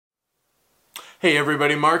Hey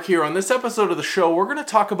everybody, Mark here. On this episode of the show, we're going to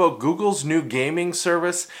talk about Google's new gaming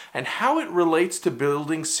service and how it relates to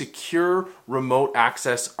building secure remote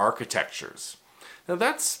access architectures. Now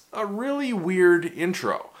that's a really weird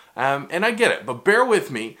intro, and I get it, but bear with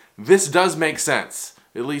me, this does make sense.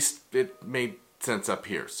 At least it made sense up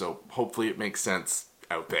here, so hopefully it makes sense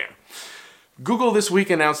out there. Google this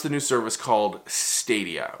week announced a new service called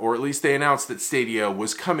Stadia, or at least they announced that Stadia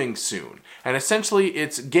was coming soon. And essentially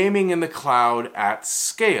it's gaming in the cloud at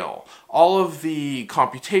scale. All of the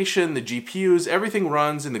computation, the GPUs, everything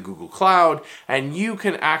runs in the Google Cloud, and you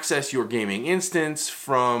can access your gaming instance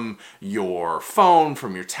from your phone,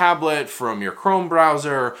 from your tablet, from your Chrome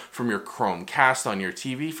browser, from your Chromecast on your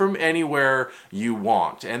TV, from anywhere you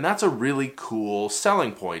want. And that's a really cool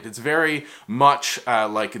selling point. It's very much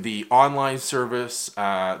like the online service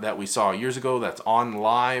that we saw years ago that's on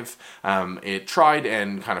live. It tried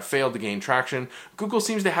and kind of failed to gain traction. Google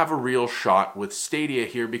seems to have a real shot with Stadia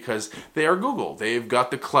here because they are Google. They've got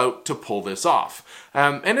the clout to pull this off.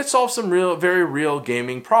 And it solves some very real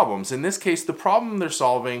gaming problems. In this case, the problem they're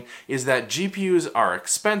solving is that GPUs are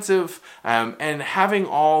expensive, and having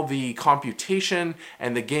all the computation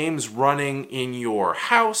and the games running in your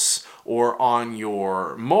house or on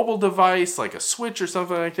your mobile device, like a Switch or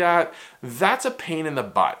something like that, that's a pain in the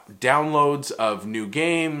butt. Downloads of new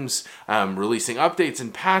games, releasing updates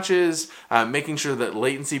and patches, making sure that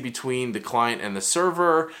latency between the client and the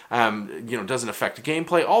server doesn't affect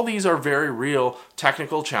gameplay. All these are very real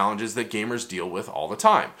technical challenges that gamers deal with all the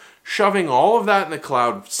time. Shoving all of that in the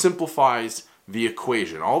cloud simplifies the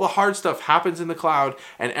equation. All the hard stuff happens in the cloud,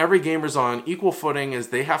 and every gamer's on equal footing as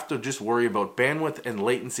they have to just worry about bandwidth and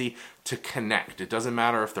latency to connect. It doesn't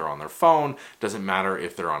matter if they're on their phone, doesn't matter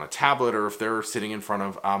if they're on a tablet or if they're sitting in front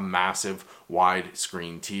of a massive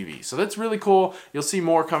widescreen TV. So that's really cool. You'll see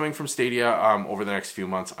more coming from Stadia over the next few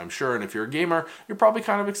months, I'm sure. And if you're a gamer, you're probably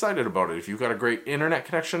kind of excited about it. If you've got a great internet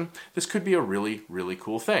connection, this could be a really, really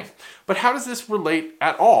cool thing. But how does this relate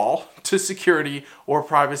at all to security or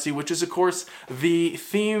privacy, which is, of course, the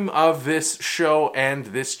theme of this show and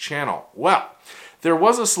this channel? Well, there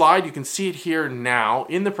was a slide, you can see it here now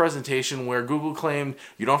in the presentation, where Google claimed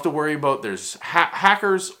you don't have to worry about there's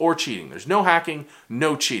hackers or cheating. There's no hacking,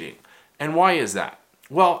 no cheating. And why is that?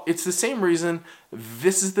 Well, it's the same reason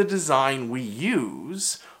this is the design we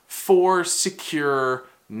use for secure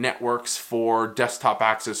networks for desktop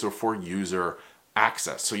access or for user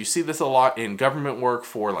access. So you see this a lot in government work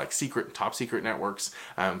for like top secret networks,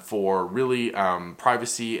 for really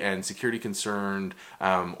privacy and security concerned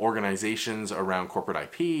organizations around corporate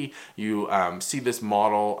IP. You see this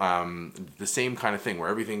model, the same kind of thing where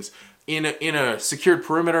everything's in a secured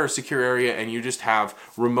perimeter, a secure area, and you just have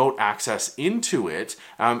remote access into it,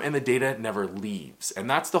 and the data never leaves. And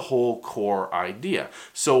that's the whole core idea.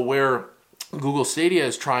 So where Google Stadia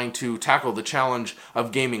is trying to tackle the challenge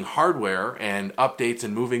of gaming hardware and updates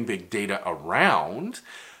and moving big data around,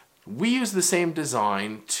 we use the same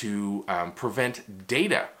design to prevent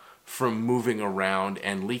data from moving around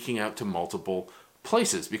and leaking out to multiple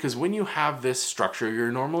places. Because when you have this structure,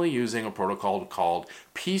 you're normally using a protocol called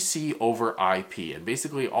PC over IP. And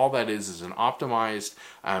basically all that is an optimized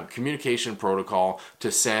communication protocol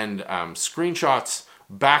to send screenshots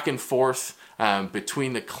back and forth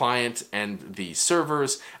between the client and the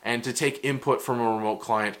servers, and to take input from a remote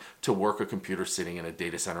client to work a computer sitting in a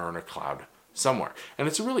data center or in a cloud somewhere. And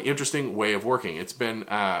it's a really interesting way of working. It's been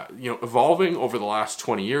evolving over the last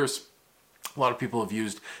 20 years. A lot of people have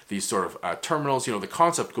used these sort of terminals. The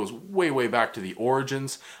concept goes way, way back to the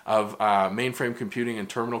origins of mainframe computing and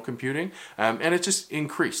terminal computing, and it just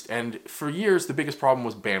increased. And for years, the biggest problem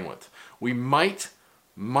was bandwidth. We might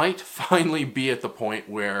finally be at the point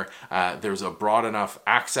where there's a broad enough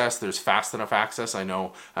access, there's fast enough access. I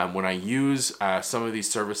know when I use some of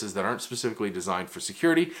these services that aren't specifically designed for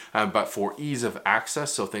security, but for ease of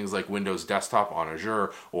access, so things like Windows Desktop on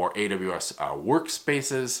Azure or AWS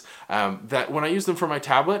Workspaces, that when I use them for my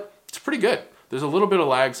tablet, it's pretty good. There's a little bit of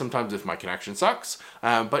lag sometimes if my connection sucks,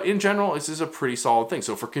 but in general, this is a pretty solid thing.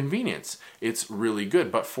 So for convenience, it's really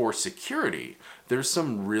good. But for security, there's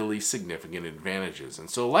some really significant advantages. And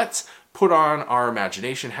so let's put on our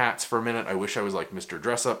imagination hats for a minute. I wish I was like Mr.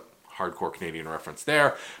 Dressup, hardcore Canadian reference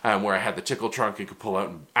there, where I had the tickle trunk and could pull out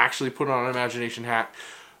and actually put on an imagination hat.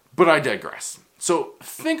 But I digress. So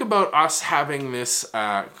think about us having this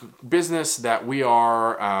business that we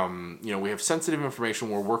are, we have sensitive information.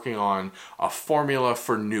 We're working on a formula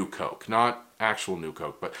for new Coke, not actual new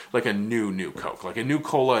Coke, but like a new Coke, like a new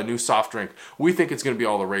cola, a new soft drink. We think it's going to be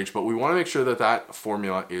all the rage, but we want to make sure that that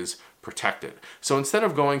formula is protected. So instead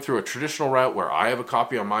of going through a traditional route where I have a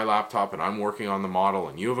copy on my laptop and I'm working on the model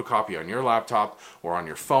and you have a copy on your laptop or on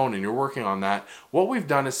your phone and you're working on that, what we've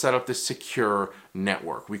done is set up this secure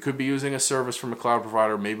network. We could be using a service from a cloud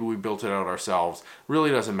provider, maybe we built it out ourselves. Really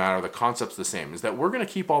doesn't matter, the concept's the same, is that we're going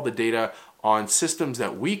to keep all the data on systems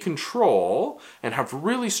that we control and have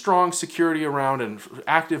really strong security around and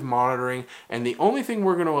active monitoring, and the only thing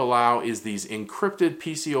we're going to allow is these encrypted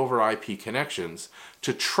PC over IP connections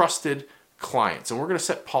to trusted clients. And we're going to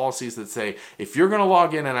set policies that say, if you're going to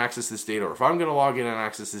log in and access this data, or if I'm going to log in and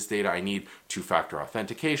access this data, I need two-factor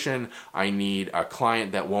authentication, I need a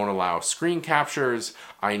client that won't allow screen captures,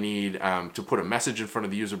 I need to put a message in front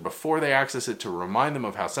of the user before they access it to remind them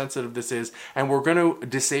of how sensitive this is, and we're going to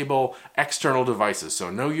disable external devices, so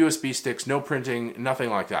no USB sticks, no printing, nothing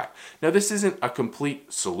like that. Now this isn't a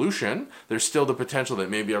complete solution. There's still the potential that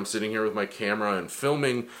maybe I'm sitting here with my camera and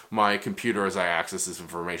filming my computer as I access this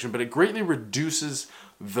information, but it greatly reduces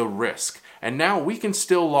the risk. And now we can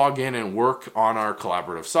still log in and work on our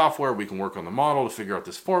collaborative software. We can work on the model to figure out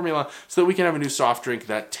this formula so that we can have a new soft drink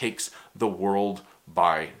that takes the world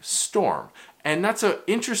by storm. And that's an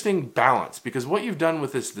interesting balance, because what you've done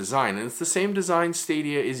with this design, and it's the same design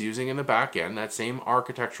Stadia is using in the back end, that same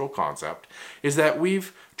architectural concept, is that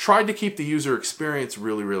we've tried to keep the user experience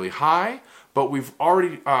really, really high, but we've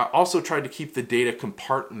already also tried to keep the data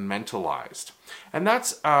compartmentalized. And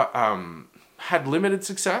that's had limited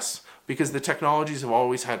success because the technologies have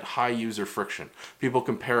always had high user friction. People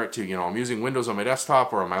compare it to, I'm using Windows on my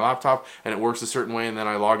desktop or on my laptop and it works a certain way, and then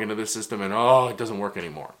I log into this system and it doesn't work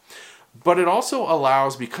anymore. But it also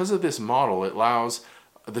allows, because of this model, it allows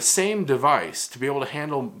the same device to be able to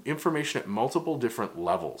handle information at multiple different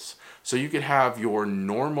levels. So you could have your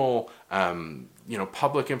normal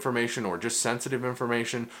public information or just sensitive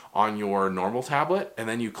information on your normal tablet, and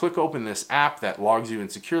then you click open this app that logs you in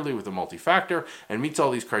securely with a multi-factor and meets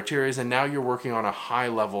all these criteria, and now you're working on a high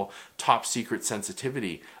level top secret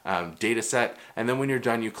sensitivity data set, and then when you're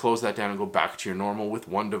done you close that down and go back to your normal with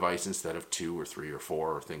one device instead of 2 or 3 or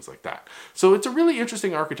 4 or things like that. So it's a really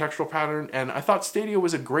interesting architectural pattern, and I thought Stadia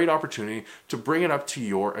was a great opportunity to bring it up to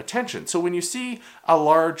your attention. So when you see a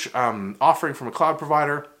large offering from a cloud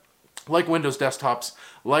provider like Windows desktops,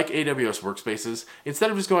 like AWS workspaces, instead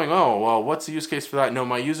of just going, oh, well, what's the use case for that? No,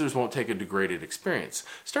 my users won't take a degraded experience.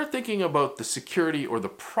 Start thinking about the security or the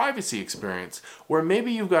privacy experience, where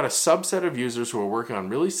maybe you've got a subset of users who are working on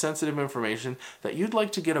really sensitive information that you'd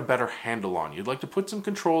like to get a better handle on. You'd like to put some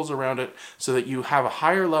controls around it so that you have a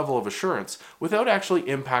higher level of assurance without actually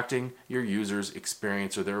impacting your users'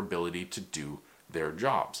 experience or their ability to do their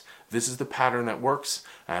jobs. This is the pattern that works.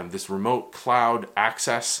 This remote cloud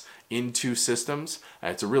access into systems.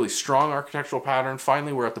 It's a really strong architectural pattern.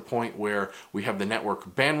 Finally, we're at the point where we have the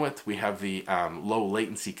network bandwidth, we have the low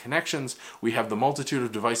latency connections, we have the multitude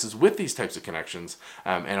of devices with these types of connections,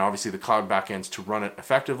 and obviously the cloud backends to run it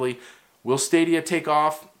effectively. Will Stadia take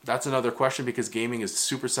off? That's another question, because gaming is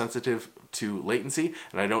super sensitive to latency,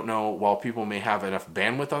 and I don't know, while people may have enough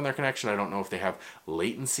bandwidth on their connection, I don't know if they have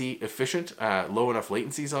latency efficient, low enough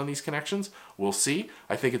latencies on these connections. We'll see.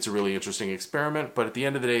 I think it's a really interesting experiment, but at the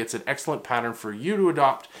end of the day, it's an excellent pattern for you to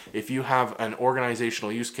adopt if you have an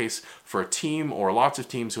organizational use case for a team or lots of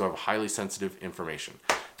teams who have highly sensitive information.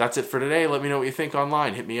 That's it for today. Let me know what you think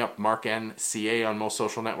online. Hit me up, MarkNCA, on most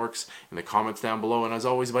social networks, in the comments down below, and as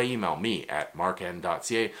always by email, me at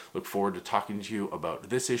markn.ca. Look forward to talking to you about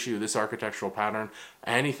this issue, this architectural pattern,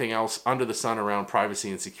 anything else under the sun around privacy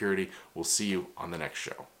and security. We'll see you on the next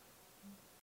show.